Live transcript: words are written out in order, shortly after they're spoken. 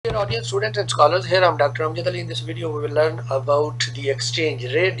dear audience, students and scholars. Here I'm Dr. Amjad Ali. In this video we will learn about the exchange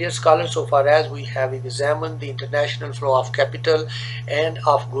rate. Dear scholars, so far as we have examined the international flow of capital and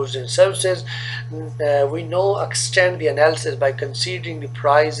of goods and services, we now extend the analysis by considering the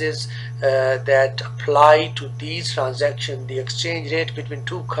prices that apply to these transactions. The exchange rate between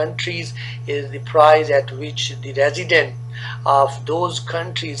two countries is the price at which the resident of those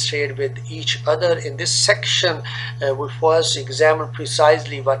countries trade with each other. In this section we first examine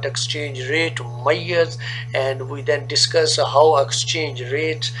precisely what exchange rate measures, and we then discuss how exchange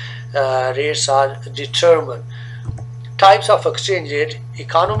rates are determined. Types of exchange rate.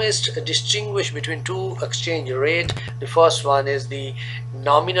 Economists distinguish between two exchange rate. The first one is the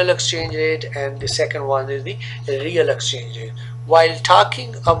nominal exchange rate and the second one is the real exchange rate. While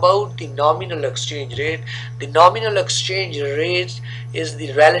talking about the nominal exchange rate, the nominal exchange rate is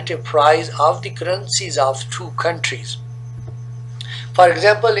the relative price of the currencies of two countries. For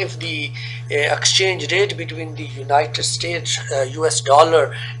example, if the exchange rate between the United States US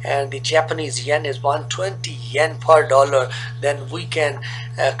dollar and the Japanese yen is 120 yen per dollar, then we can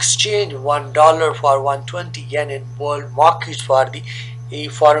exchange $1 for 120 yen in world markets for the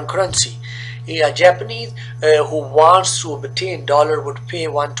foreign currency. A Japanese who wants to obtain dollar would pay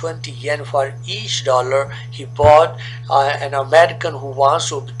 120 yen for each dollar he bought. An American who wants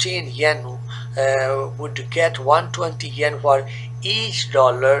to obtain yen would get 120 yen for each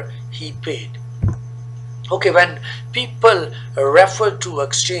dollar he paid. Okay, when people refer to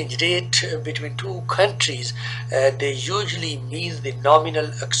exchange rate between two countries, they usually mean the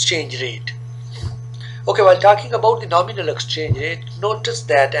nominal exchange rate. Okay, while talking about the nominal exchange rate, notice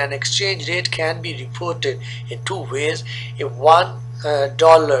that an exchange rate can be reported in two ways. If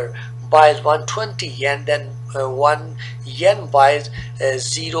 $1 buys 120 yen, then 1 yen buys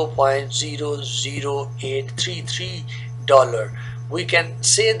 0.00833 dollar. We can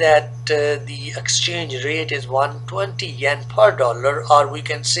say that the exchange rate is 120 yen per dollar, or we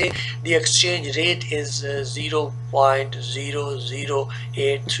can say the exchange rate is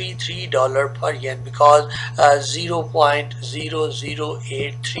 0.00833 dollar per yen, because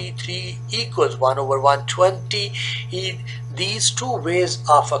 0.00833 equals 1 over 120. These two ways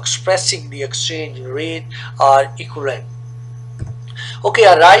of expressing the exchange rate are equivalent. Okay,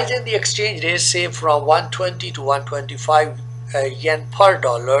 a rise in the exchange rate, say from 120 to 125 yen per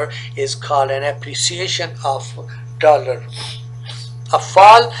dollar, is called an appreciation of dollar. A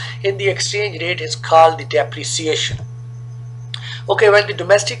fall in the exchange rate is called the depreciation. Okay, when the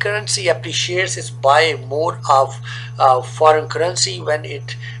domestic currency appreciates, it's buy more of foreign currency. When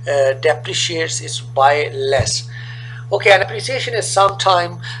it depreciates, it's buy less. Okay, an appreciation is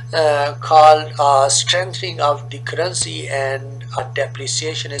sometimes called strengthening of the currency, and a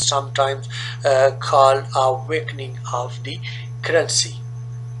depreciation is sometimes called a weakening of the currency.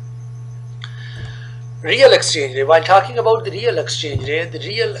 Real exchange rate. While talking about the real exchange rate, the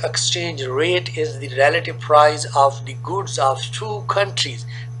real exchange rate is the relative price of the goods of two countries.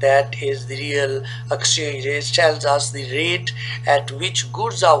 That is, the real exchange rate tells us the rate at which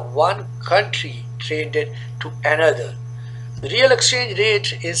goods of one country traded to another. The real exchange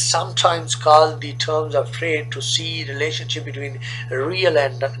rate is sometimes called the terms of trade. To see relationship between real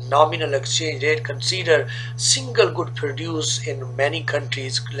and nominal exchange rate, consider single good produced in many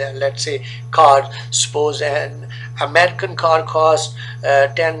countries. Let's say cars. Suppose an American car costs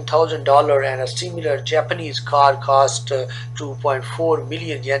 $10,000 and a similar Japanese car costs 2.4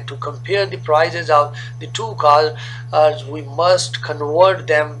 million yen. To compare the prices of the two cars, we must convert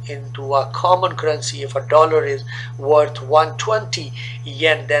them into a common currency. If a dollar is worth 120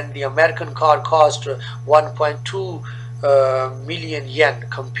 yen, then the American car cost 1.2 million yen.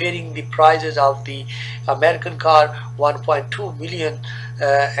 Comparing the prices of the American car 1.2 million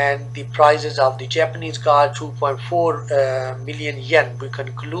and the prices of the Japanese car 2.4 million yen, we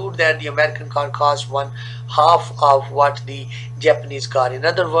conclude that the American car costs one half of what the Japanese car. In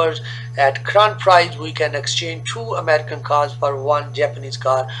other words, at current price we can exchange two American cars for one Japanese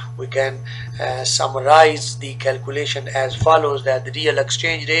car. We can summarize the calculation as follows: that the real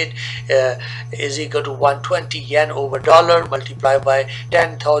exchange rate is equal to 120 yen over dollar multiplied by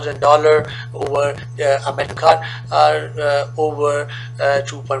 $10,000 over the American car, over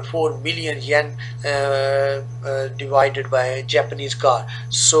 2.4 million yen divided by Japanese car.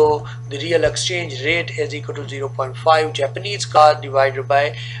 So the real exchange rate is equal to 0.5 Japanese car divided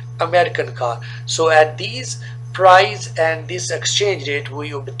by American car. So at these price and this exchange rate,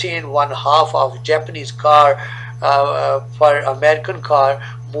 we obtain one half of Japanese car for American car.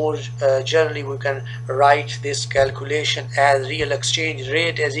 More generally, we can write this calculation as real exchange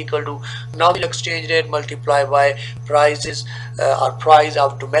rate is equal to nominal exchange rate multiplied by prices or price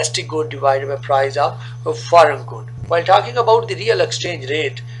of domestic good divided by price of foreign good. While talking about the real exchange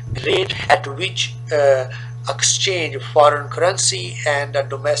rate, the rate at which exchange foreign currency and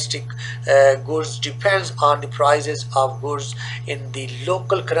domestic goods depends on the prices of goods in the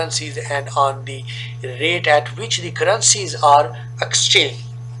local currencies and on the rate at which the currencies are exchanged.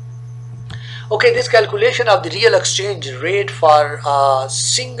 Okay, this calculation of the real exchange rate for a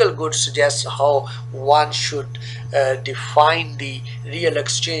single good suggests how one should define the real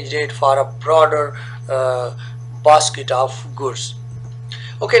exchange rate for a broader basket of goods.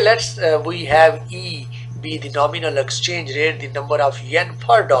 Okay, we have E be the nominal exchange rate, the number of yen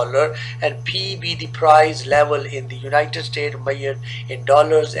per dollar, and P be the price level in the United States measured in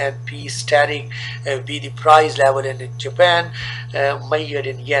dollars, and P static be the price level in Japan measured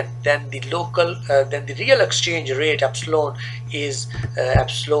in yen. Then the real exchange rate epsilon is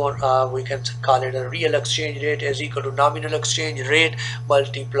we can call it a real exchange rate is equal to nominal exchange rate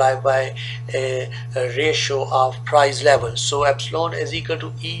multiplied by a ratio of price level. So epsilon is equal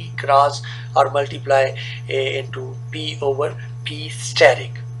to E cross or multiply into P over P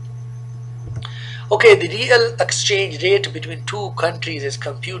static. Okay, the real exchange rate between two countries is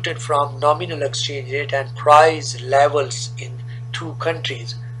computed from nominal exchange rate and price levels in two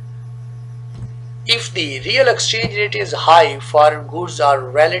countries. If the real exchange rate is high, foreign goods are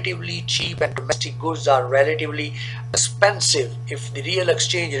relatively cheap and domestic goods are relatively expensive. If the real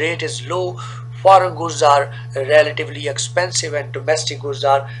exchange rate is low, foreign goods are relatively expensive and domestic goods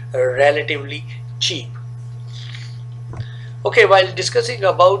are relatively cheap. Okay, while discussing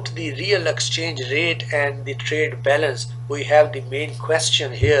about the real exchange rate and the trade balance, we have the main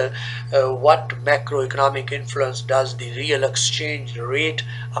question here. What macroeconomic influence does the real exchange rate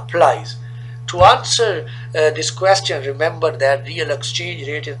applies? To answer this question, remember that real exchange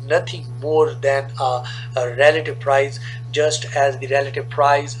rate is nothing more than a relative price, just as the relative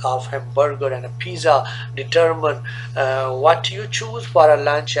price of hamburger and a pizza determine what you choose for a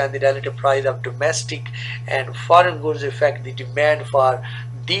lunch, and the relative price of domestic and foreign goods affect the demand for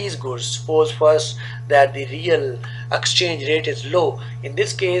these goods. Suppose first that the real exchange rate is low. In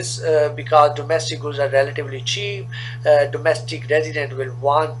this case, because domestic goods are relatively cheap, domestic resident will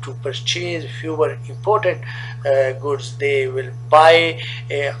want to purchase fewer imported goods. They will buy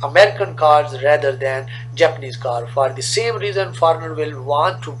American cars rather than Japanese car. For the same reason, foreigner will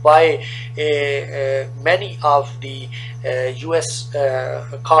want to buy many of the US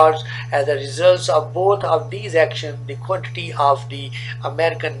cars. As a result of both of these actions, the quantity of the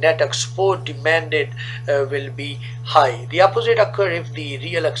American net export demanded will be high. The opposite occurs if the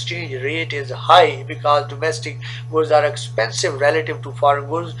real exchange rate is high. Because domestic goods are expensive relative to foreign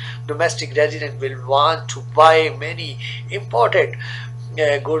goods, domestic resident will want to buy many imported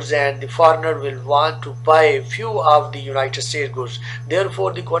goods, and the foreigner will want to buy few of the United States goods.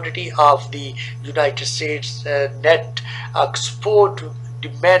 Therefore, the quantity of the United States net export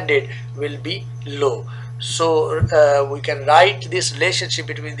demanded will be low. So we can write this relationship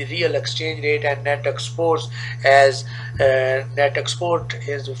between the real exchange rate and net exports as net export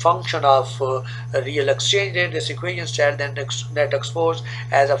is a function of real exchange rate. This equation states that net exports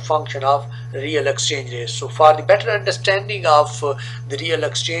as a function of real exchange rate. So for the better understanding of the real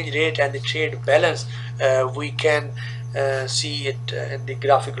exchange rate and the trade balance, we can see it in the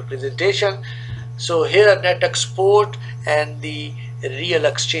graphical presentation. So here net export and the real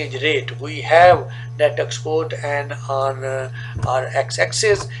exchange rate. We have net export and on our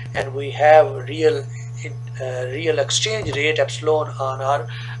x-axis, and we have real exchange rate epsilon on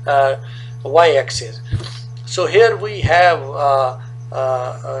our y-axis. So here we have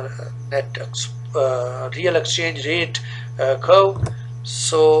real exchange rate curve.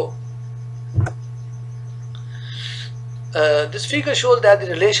 So this figure shows that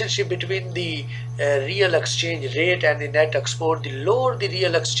the relationship between the real exchange rate and the net export, the lower the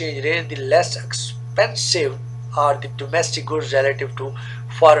real exchange rate, the less expensive are the domestic goods relative to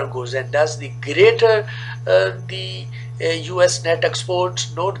foreign goods, and thus the greater the US net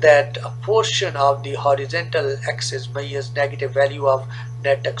exports. Note that a portion of the horizontal axis measures negative value of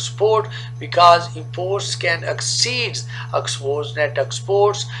net export. Because imports can exceed exports, net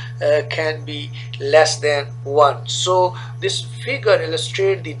exports can be less than 1. So this figure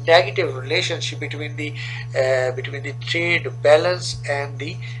illustrates the negative relationship between the trade balance and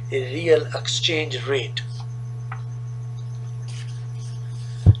the real exchange rate.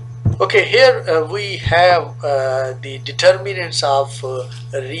 Okay, here we have the determinants of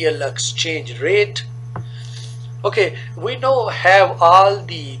real exchange rate. Okay, we now have all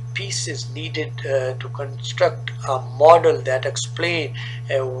the pieces needed to construct a model that explain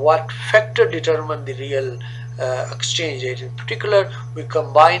what factor determine the real exchange rate. In particular, we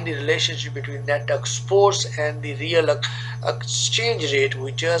combine the relationship between net exports and the real exchange rate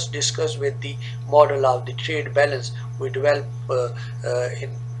we just discussed with the model of the trade balance we developed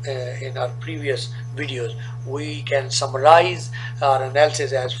in our previous videos. We can summarize our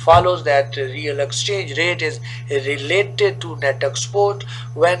analysis as follows: that real exchange rate is related to net export.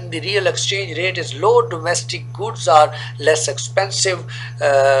 When the real exchange rate is low, domestic goods are less expensive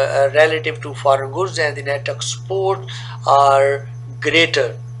relative to foreign goods, and the net export are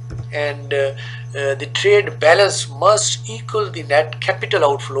greater. And the trade balance must equal the net capital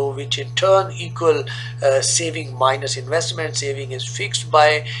outflow, which in turn equal saving minus investment. Saving is fixed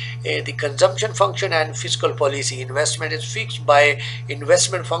by the consumption function and fiscal policy. Investment is fixed by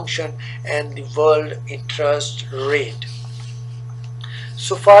investment function and the world interest rate.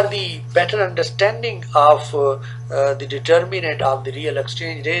 So for the better understanding of the determinant of the real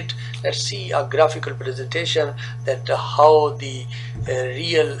exchange rate, let's see a graphical presentation that how the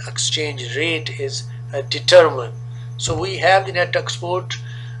real exchange rate is determined. So we have the net export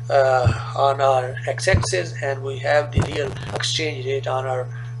on our x-axis, and we have the real exchange rate on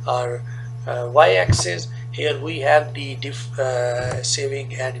our y-axis. Here we have the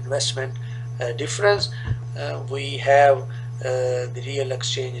saving and investment difference. We have the real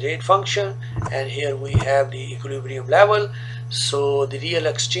exchange rate function, and here we have the equilibrium level. So the real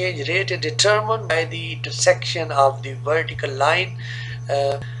exchange rate is determined by the intersection of the vertical line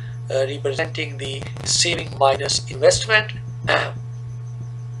representing the saving minus investment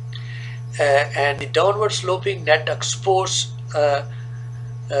and the downward sloping net exports.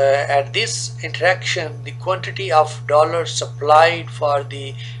 At this interaction, the quantity of dollars supplied for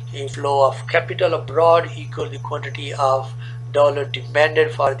the flow of capital abroad equal the quantity of dollar demanded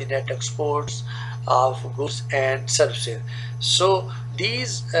for the net exports of goods and services. So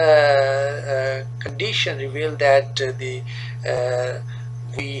these conditions reveal that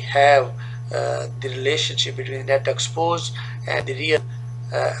we have the relationship between net exports and the real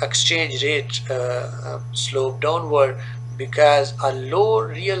exchange rate slope downward, because a low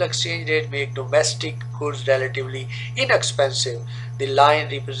real exchange rate makes domestic goods relatively inexpensive. The line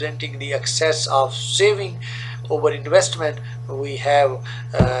representing the excess of saving over investment, we have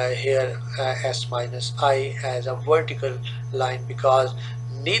here S minus I as a vertical line, because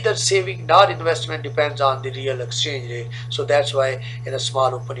neither saving nor investment depends on the real exchange rate. So that's why in a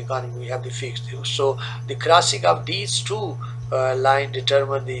small open economy we have the fixed. So the crossing of these two lines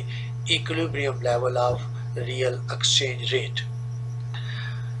determine the equilibrium level of the real exchange rate.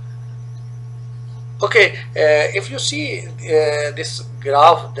 Okay, if you see this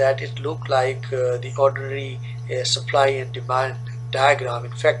graph, that it look like the ordinary supply and demand diagram.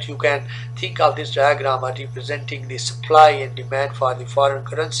 In fact, you can think of this diagram as representing the supply and demand for the foreign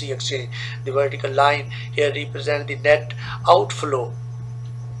currency exchange. The vertical line here represents the net outflow,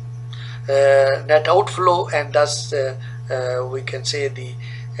 and thus we can say the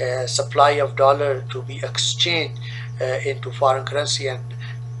supply of dollar to be exchanged into foreign currency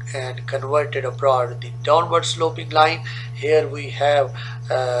and converted abroad. The downward sloping line, here we have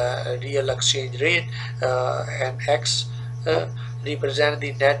real exchange rate, and X represent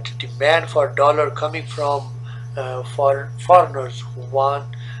the net demand for dollar coming from foreigners who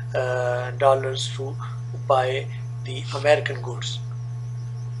want dollars to buy the American goods.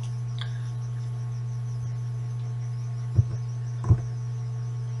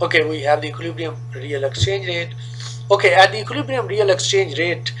 Okay, we have the equilibrium real exchange rate. Okay, at the equilibrium real exchange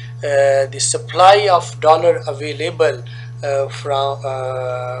rate, the supply of dollar available from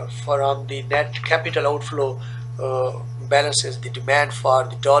the net capital outflow balances the demand for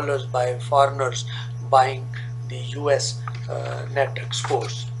the dollars by foreigners buying the US net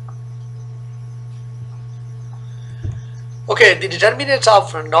exports. Okay, the determinants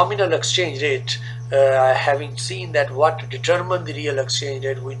of nominal exchange rate. Having seen that what determine the real exchange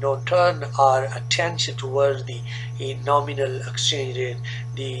rate, we now turn our attention towards the nominal exchange rate,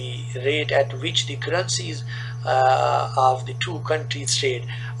 the rate at which the currencies of the two countries trade.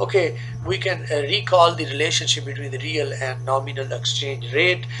 Okay, we can recall the relationship between the real and nominal exchange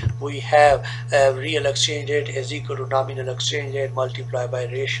rate. We have real exchange rate is equal to nominal exchange rate multiplied by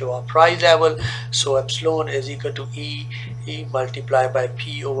ratio of price level. So epsilon is equal to E multiplied by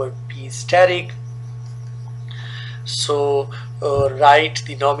P over P static. So write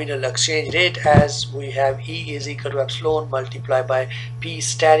the nominal exchange rate as we have E is equal to epsilon multiplied by P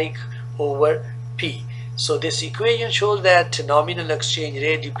static over P. So this equation shows that nominal exchange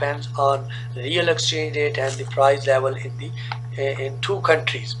rate depends on real exchange rate and the price level in two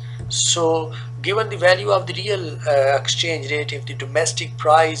countries. So given the value of the real exchange rate, if the domestic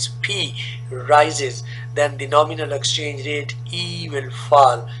price P rises, then the nominal exchange rate E will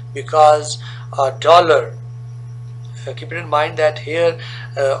fall, because a dollar, keep it in mind that here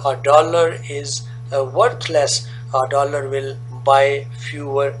a dollar is worthless, a dollar will buy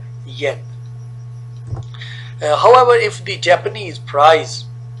fewer yen. However, if the Japanese price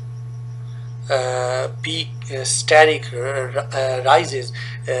P static rises,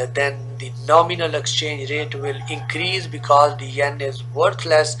 then the nominal exchange rate will increase, because the yen is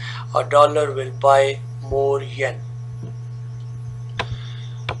worthless, a dollar will buy more yen.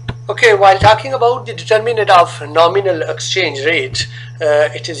 Okay, while talking about the determinant of nominal exchange rate,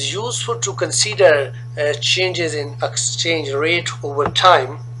 it is useful to consider changes in exchange rate over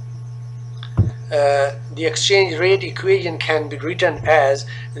time. The exchange rate equation can be written as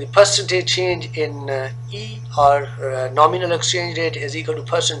the percentage change in E, or nominal exchange rate, is equal to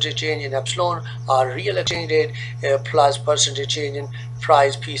percentage change in epsilon, or real exchange rate, plus percentage change in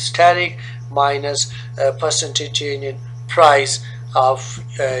price P static minus percentage change in price of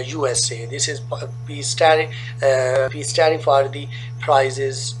USA. This is P static for the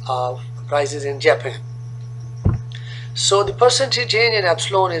prices in Japan. So the percentage change in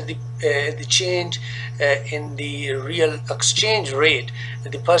epsilon is the change in the real exchange rate.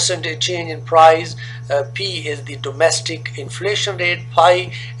 The percentage change in price P is the domestic inflation rate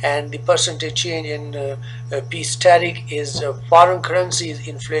pi, and the percentage change in P static is foreign currencies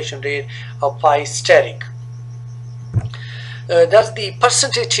inflation rate of pi static. Thus the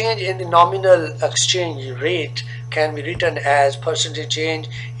percentage change in the nominal exchange rate can be written as percentage change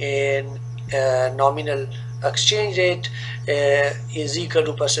in nominal exchange rate is equal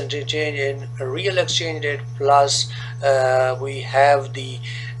to percentage change in real exchange rate plus we have the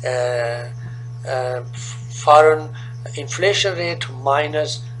foreign inflation rate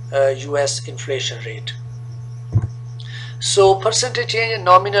minus US inflation rate. So percentage change in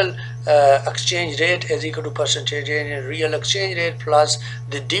nominal exchange rate is equal to percentage change in real exchange rate plus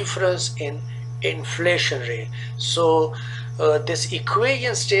the difference in inflation rate. So this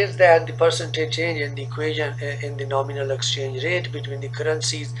equation states that the percentage change in the equation in the nominal exchange rate between the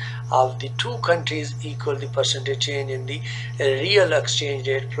currencies of the two countries equal the percentage change in the real exchange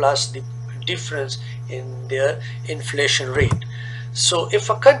rate plus the difference in their inflation rate. So if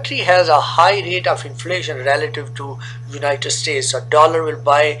a country has a high rate of inflation relative to United States, a dollar will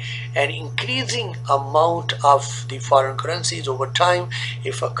buy an increasing amount of the foreign currencies over time.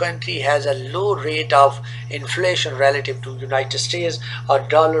 If a country has a low rate of inflation relative to United States, a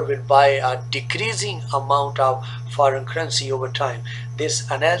dollar will buy a decreasing amount of foreign currency over time. This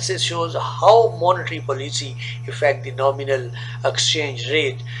analysis shows how monetary policy affect the nominal exchange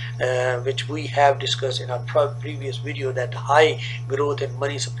rate, which we have discussed in our previous video, that high growth in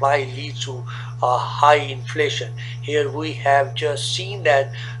money supply leads to high inflation. Here we have just seen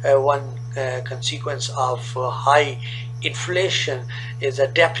that one consequence of high inflation is a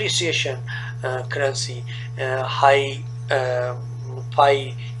depreciation currency. High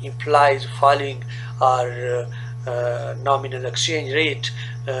pi implies falling our nominal exchange rate.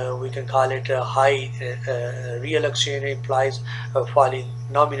 We can call it a high real exchange rate implies a falling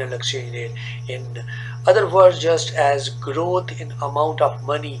nominal exchange rate. In other words, just as growth in amount of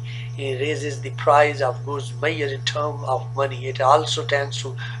money raises the price of goods measured in terms of money, it also tends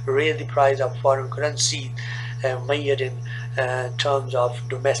to raise the price of foreign currency measured in terms of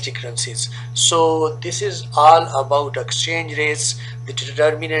domestic currencies. So this is all about exchange rates, the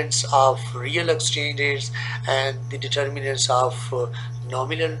determinants of real exchange rates and the determinants of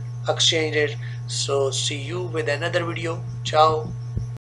nominal exchange rate. So see you with another video. Ciao.